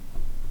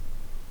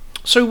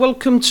So,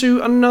 welcome to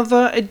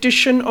another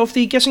edition of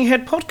the Getting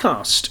Ahead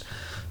podcast.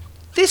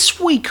 This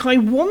week, I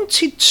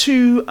wanted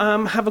to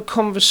have a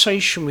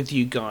conversation with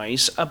you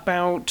guys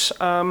about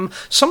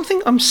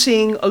something I'm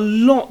seeing a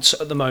lot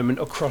at the moment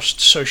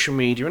across social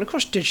media and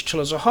across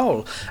digital as a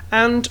whole.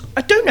 And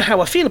I don't know how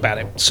I feel about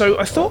it. So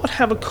I thought I'd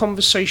have a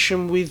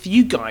conversation with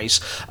you guys.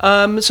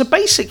 So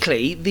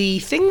basically, the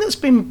thing that's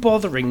been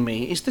bothering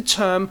me is the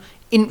term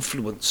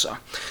influencer.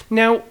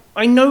 Now,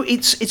 I know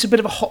it's a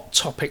bit of a hot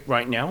topic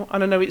right now,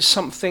 and I know it's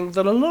something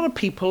that a lot of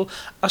people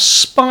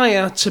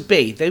aspire to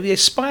be. They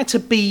aspire to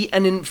be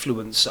an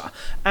influencer,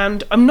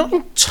 and I'm not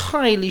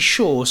entirely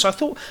sure. So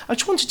I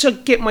just wanted to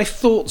get my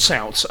thoughts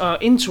out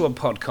into a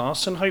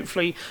podcast, and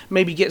hopefully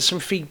maybe get some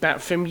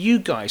feedback from you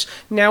guys.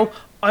 Now,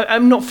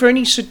 I'm not for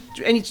any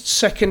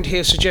second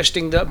here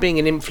suggesting that being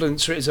an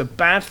influencer is a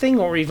bad thing,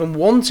 or even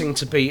wanting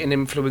to be an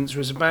influencer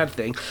is a bad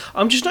thing.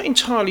 I'm just not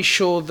entirely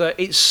sure that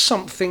it's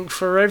something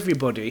for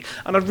everybody,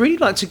 and I'd really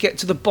like to get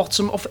to the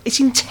bottom of its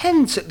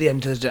intent at the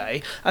end of the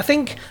day. I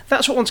think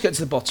that's what I want to get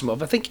to the bottom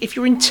of. I think if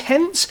your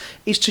intent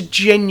is to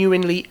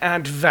genuinely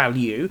add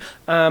value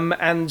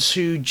and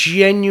to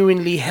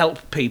genuinely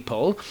help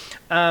people,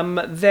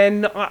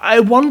 then I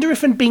wonder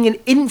if being an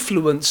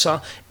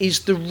influencer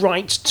is the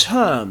right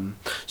term.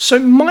 So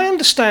my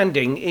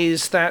understanding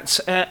is that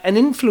an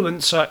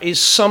influencer is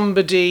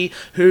somebody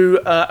who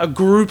a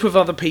group of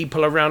other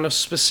people around a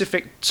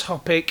specific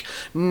topic,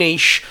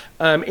 niche,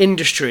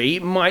 industry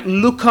might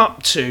look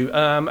up to,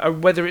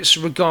 whether it's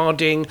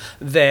regarding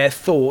their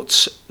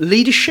thoughts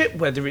leadership,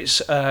 whether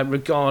it's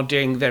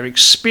regarding their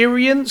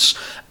experience,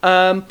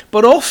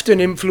 but often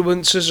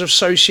influencers are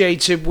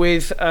associated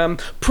with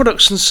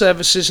products and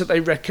services that they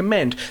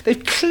recommend.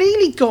 They've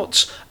clearly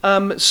got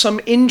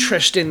some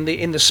interest in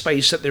the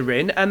space that they're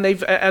in, and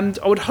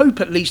I would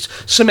hope at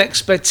least some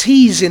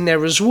expertise in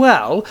there as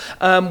well,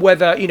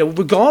 whether,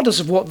 regardless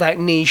of what that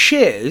niche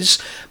is.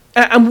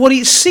 And what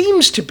it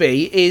seems to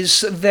be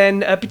is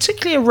then,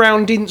 particularly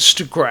around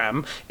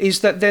Instagram,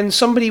 is that then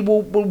somebody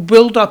will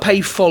build up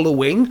a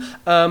following.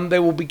 They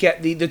will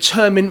get the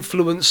term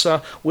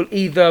influencer will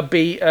either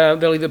be,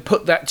 they'll either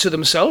put that to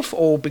themselves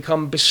or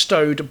become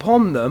bestowed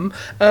upon them.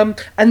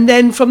 And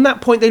then from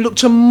that point, they look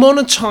to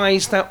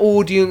monetize that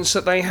audience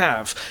that they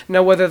have.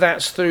 Now, whether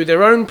that's through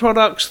their own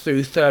products,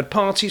 through third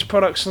parties'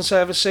 products and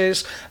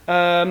services,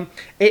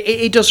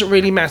 it doesn't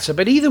really matter.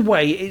 But either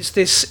way, it's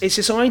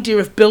this idea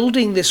of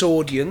building this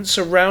audience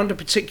around a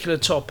particular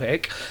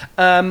topic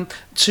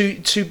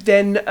to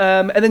then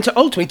and then to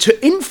ultimately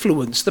to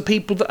influence the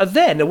people that are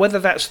there. Now, whether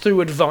that's through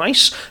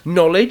advice,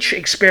 knowledge,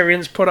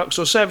 experience, products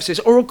or services,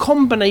 or a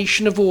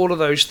combination of all of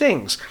those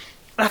things.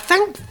 I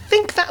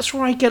think that's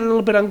where I get a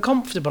little bit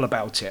uncomfortable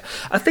about it.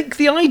 I think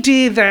the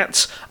idea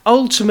that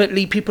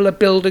ultimately people are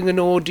building an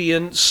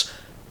audience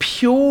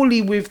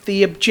purely with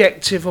the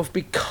objective of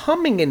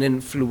becoming an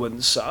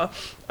influencer,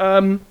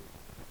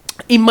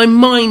 in my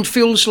mind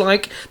feels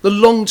like the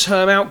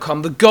long-term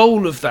outcome, the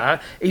goal of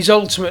that is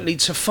ultimately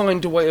to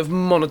find a way of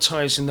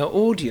monetizing their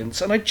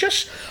audience. And I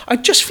just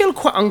feel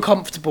quite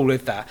uncomfortable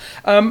with that.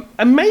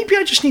 And maybe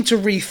I just need to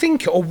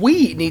rethink it, or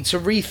we need to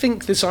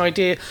rethink this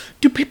idea.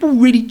 Do people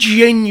really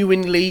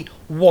genuinely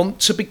want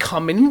to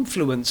become an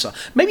influencer?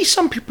 Maybe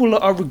some people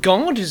are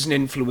regarded as an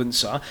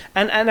influencer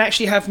and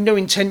actually have no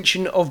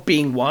intention of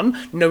being one,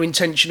 no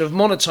intention of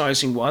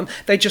monetizing one.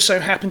 They just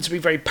so happen to be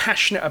very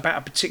passionate about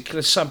a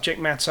particular subject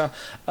matter,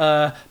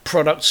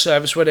 product,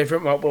 service, whatever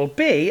it might well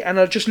be, and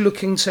are just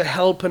looking to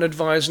help and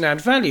advise and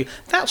add value.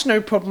 That's no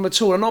problem at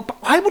all. But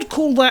I would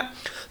call that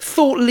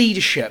thought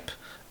leadership,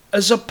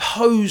 as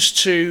opposed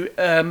to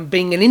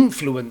being an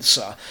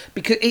influencer,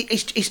 because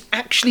it's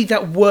actually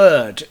that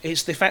word.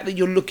 It's the fact that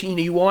you're looking,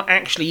 you are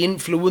actually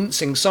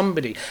influencing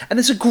somebody, and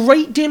there's a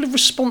great deal of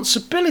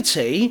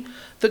responsibility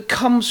that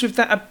comes with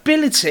that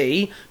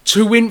ability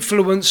to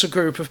influence a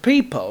group of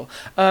people,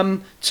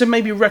 to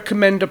maybe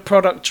recommend a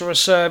product or a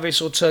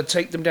service, or to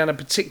take them down a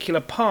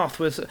particular path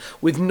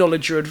with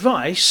knowledge or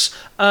advice,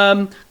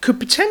 could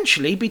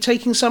potentially be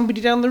taking somebody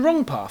down the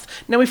wrong path.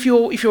 Now, if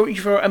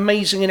you're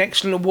amazing and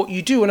excellent at what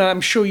you do, and I'm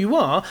sure you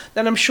are,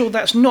 then I'm sure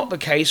that's not the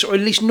case, or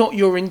at least not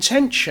your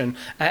intention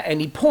at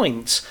any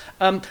point.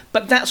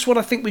 But that's what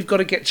I think we've got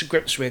to get to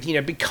grips with.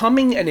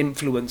 Becoming an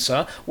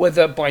influencer,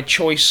 whether by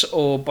choice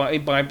or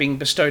by being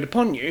bestowed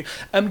upon you,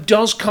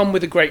 does come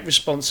with a great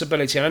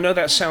responsibility. And I know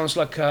that sounds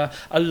like a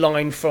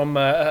line from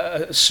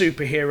a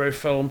superhero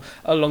film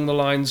along the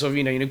lines of,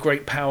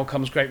 great power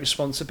comes great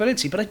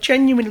responsibility. But I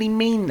genuinely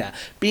mean that.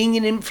 Being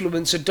an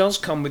influencer does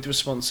come with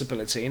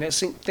responsibility, and I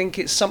think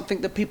it's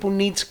something that people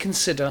need to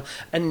consider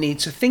and need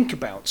to think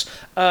about.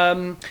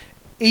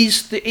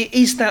 is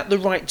that the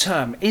right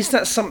term? Is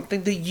that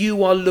something that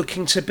you are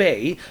looking to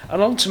be?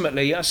 And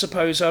ultimately, I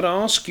suppose I'd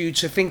ask you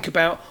to think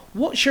about,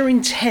 what's your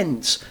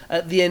intent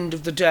at the end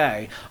of the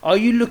day? Are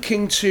you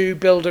looking to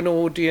build an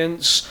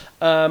audience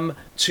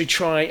to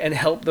try and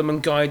help them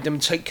and guide them,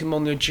 take them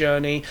on their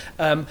journey,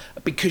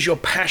 because you're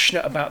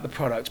passionate about the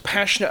product,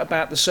 passionate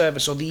about the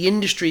service or the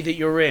industry that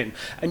you're in,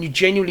 and you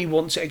genuinely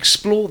want to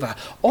explore that?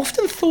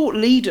 Often thought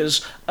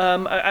leaders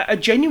are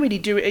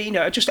genuinely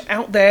are just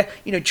out there,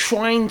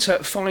 trying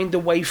to find the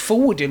way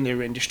forward in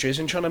their industries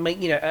and trying to make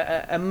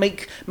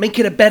make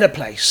it a better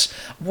place.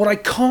 What I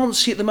can't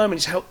see at the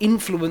moment is how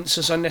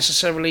influencers are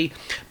necessarily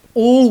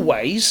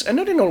always, and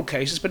not in all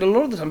cases, but a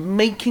lot of the time,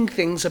 making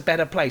things a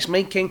better place,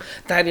 making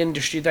that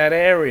industry, that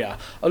area.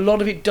 A lot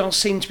of it does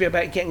seem to be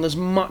about getting as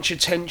much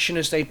attention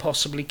as they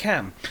possibly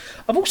can.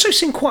 I've also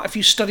seen quite a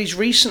few studies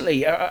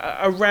recently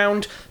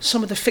around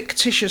some of the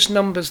fictitious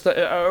numbers that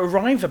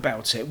arrive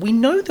about it. We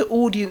know that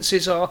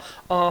audiences are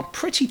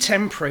pretty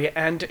temporary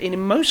and in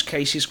most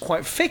cases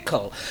quite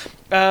fickle.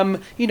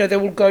 They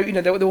will go,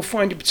 they will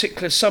find a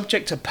particular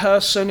subject, a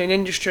person, an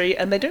industry,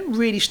 and they don't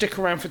really stick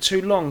around for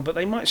too long, but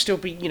they might still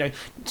be,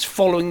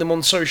 following them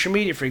on social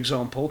media, for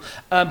example,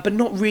 but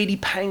not really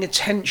paying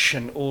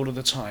attention all of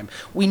the time.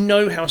 We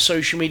know how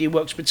social media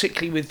works,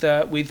 particularly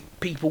with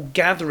people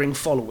gathering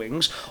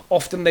followings.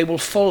 Often they will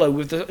follow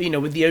with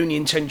the only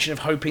intention of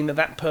hoping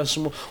that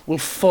person will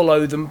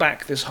follow them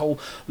back. This whole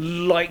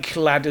like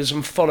ladders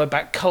and follow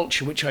back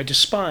culture, which I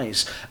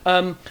despise.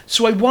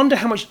 So I wonder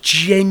how much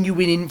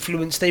genuine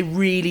influence there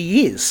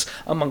really is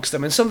amongst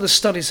them. And some of the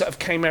studies that have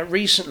came out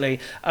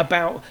recently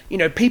about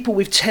people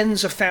with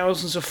tens of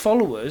thousands of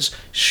followers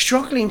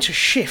struggling to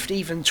shift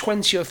even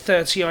 20 or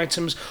 30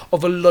 items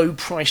of a low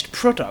priced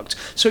product.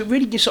 So it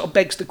really just sort of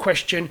begs the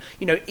question,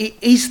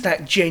 is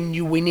that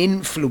genuine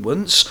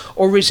influence,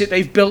 or is it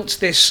they've built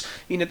this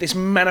this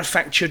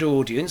manufactured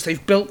audience,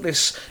 they've built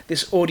this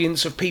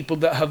audience of people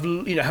that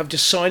have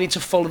decided to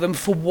follow them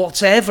for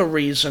whatever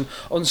reason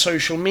on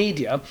social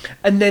media,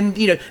 and then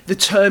the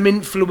term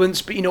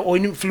influence, or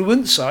an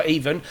influencer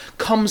even,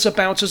 comes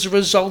about as a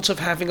result of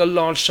having a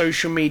large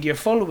social media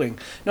following.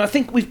 Now, I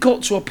think we've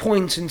got to a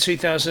point in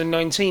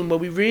 2019 where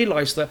we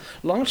realise that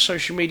large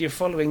social media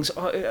followings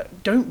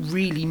don't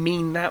really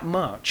mean that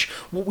much.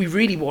 What we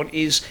really want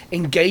is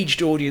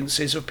engaged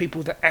audiences of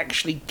people that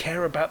actually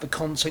care about the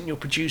content you're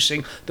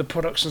producing, the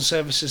products and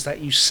services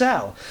that you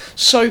sell.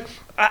 So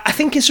I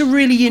think it's a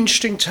really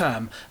interesting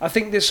term. I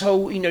think this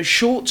whole,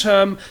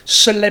 short-term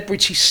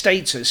celebrity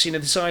status,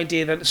 this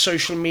idea that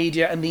social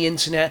media and the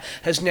internet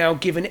has now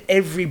given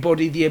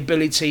everybody the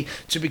ability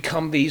to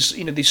become these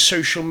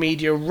social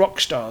media rock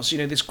stars,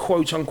 this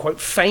quote-unquote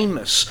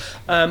famous.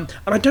 And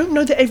I don't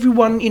know that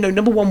everyone,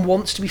 number one,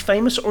 wants to be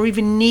famous or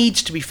even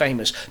needs to be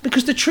famous,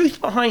 because the truth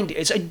behind it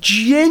is a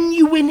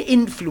genuine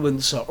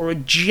influencer or a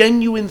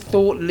genuine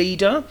thought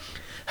leader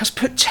has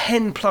put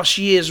 10 plus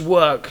years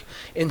work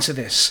into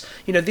this.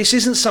 This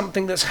isn't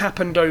something that's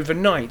happened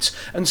overnight,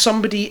 and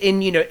somebody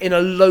in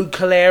a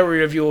local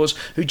area of yours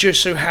who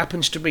just so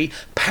happens to be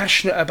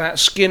passionate about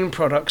skin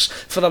products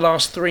for the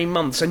last 3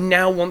 months and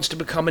now wants to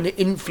become an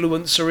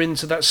influencer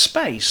into that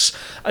space.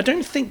 I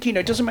don't think,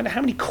 it doesn't matter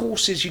how many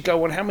courses you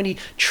go on, how many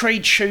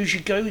trade shows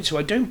you go to,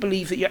 I don't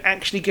believe that you're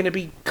actually going to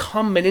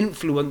become an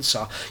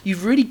influencer.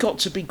 You've really got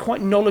to be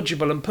quite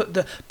knowledgeable and put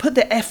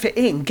the effort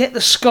in, get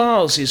the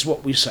scars is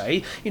what we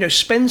say.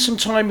 Spend some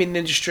time in the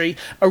industry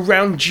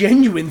around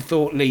genuine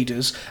thought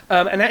leaders,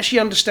 and actually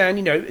understand,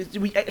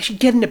 we actually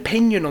get an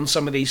opinion on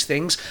some of these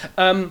things,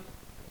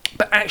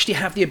 but actually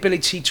have the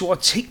ability to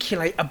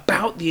articulate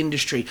about the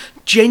industry,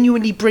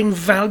 genuinely bring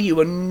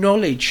value and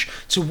knowledge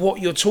to what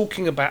you're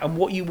talking about and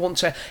what you want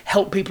to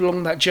help people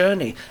along that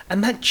journey.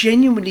 And that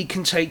genuinely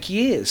can take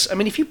years. I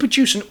mean, if you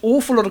produce an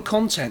awful lot of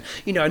content,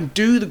 and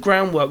do the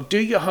groundwork, do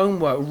your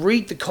homework,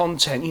 read the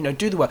content,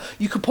 do the work,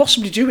 you could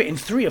possibly do it in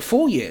 3 or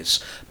 4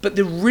 years. But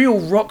the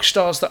real rock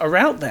stars that are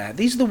out there,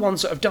 these are the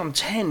ones that have done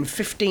 10,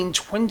 15,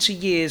 20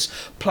 years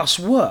plus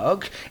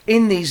work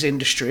in these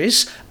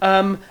industries,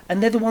 and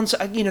they're the ones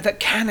that that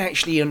can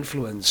actually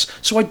influence.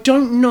 So I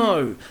don't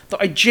know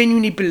that I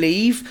genuinely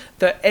believe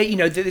that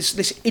that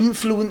this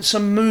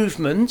influencer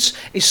movement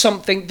is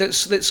something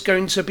that's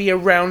going to be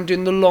around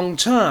in the long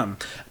term.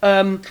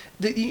 On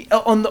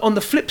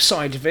the flip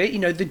side of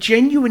it, the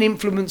genuine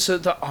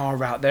influencers that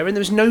are out there, and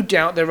there's no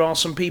doubt there are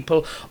some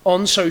people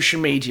on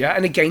social media,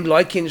 and again,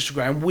 like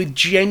Instagram, with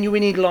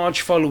genuinely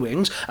large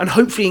followings, and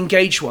hopefully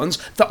engaged ones,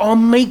 that are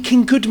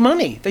making good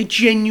money. They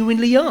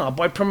genuinely are,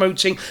 by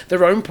promoting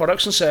their own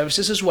products and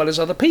services as well as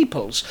other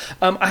people's.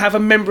 I have a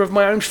member of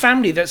my own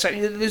family that's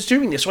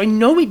doing this, so I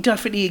know it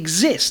definitely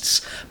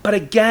exists. But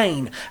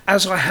again,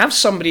 as I have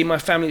somebody in my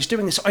family that's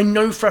doing this, I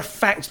know for a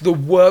fact the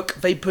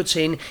work they put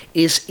in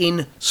is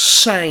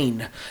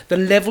insane. The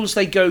levels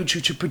they go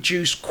to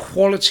produce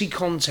quality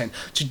content,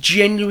 to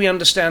genuinely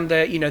understand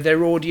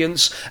their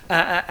audience,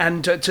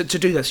 and to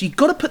do this. You've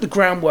got to put the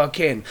groundwork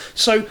in.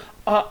 So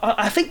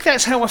I think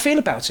that's how I feel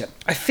about it.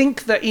 I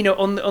think that,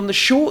 on the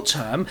short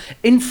term,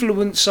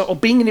 influencer or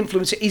being an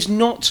influencer is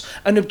not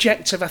an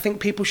objective I think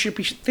people should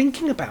be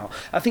thinking about.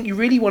 I think you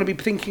really want to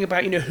be thinking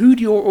about, who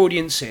your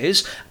audience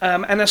is,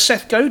 and as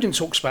Seth Godin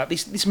talks about,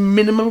 this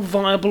minimal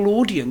viable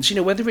audience,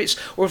 whether it's,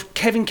 or if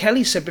Kevin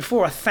Kelly said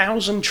before,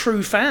 1,000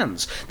 true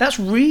fans. That's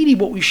really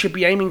what we should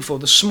be aiming for,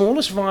 the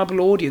smallest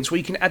viable audience where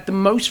you can add the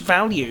most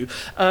value,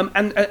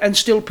 and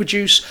still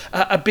produce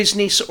a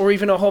business or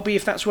even a hobby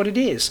if that's what it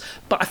is.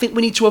 But I think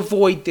we need to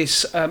avoid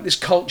this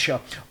culture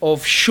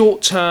of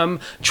short-term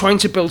trying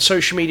to build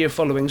social media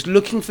followings,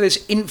 looking for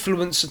this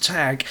influencer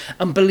tag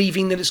and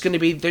believing that it's going to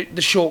be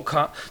the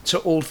shortcut to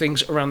all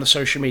things around the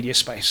social media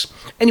space.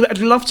 Anyway, I'd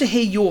love to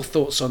hear your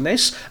thoughts on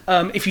this.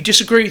 If you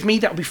disagree with me,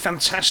 that would be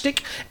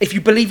fantastic. If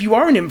you believe you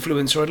are an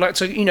influencer, I'd like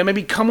to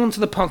maybe come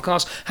onto the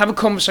podcast, have a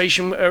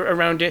conversation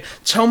around it.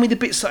 Tell me the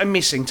bits that I'm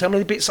missing. Tell me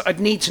the bits that I'd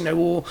need to know,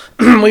 or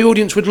my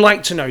audience would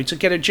like to know, to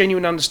get a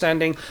genuine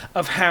understanding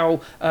of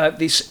how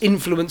this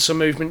influencer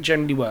movement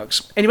generally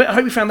works. Anyway, I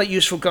hope you found that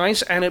useful,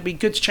 guys, and it'll be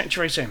good to chat to you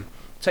very soon.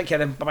 Take care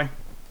then.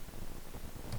 Bye-bye.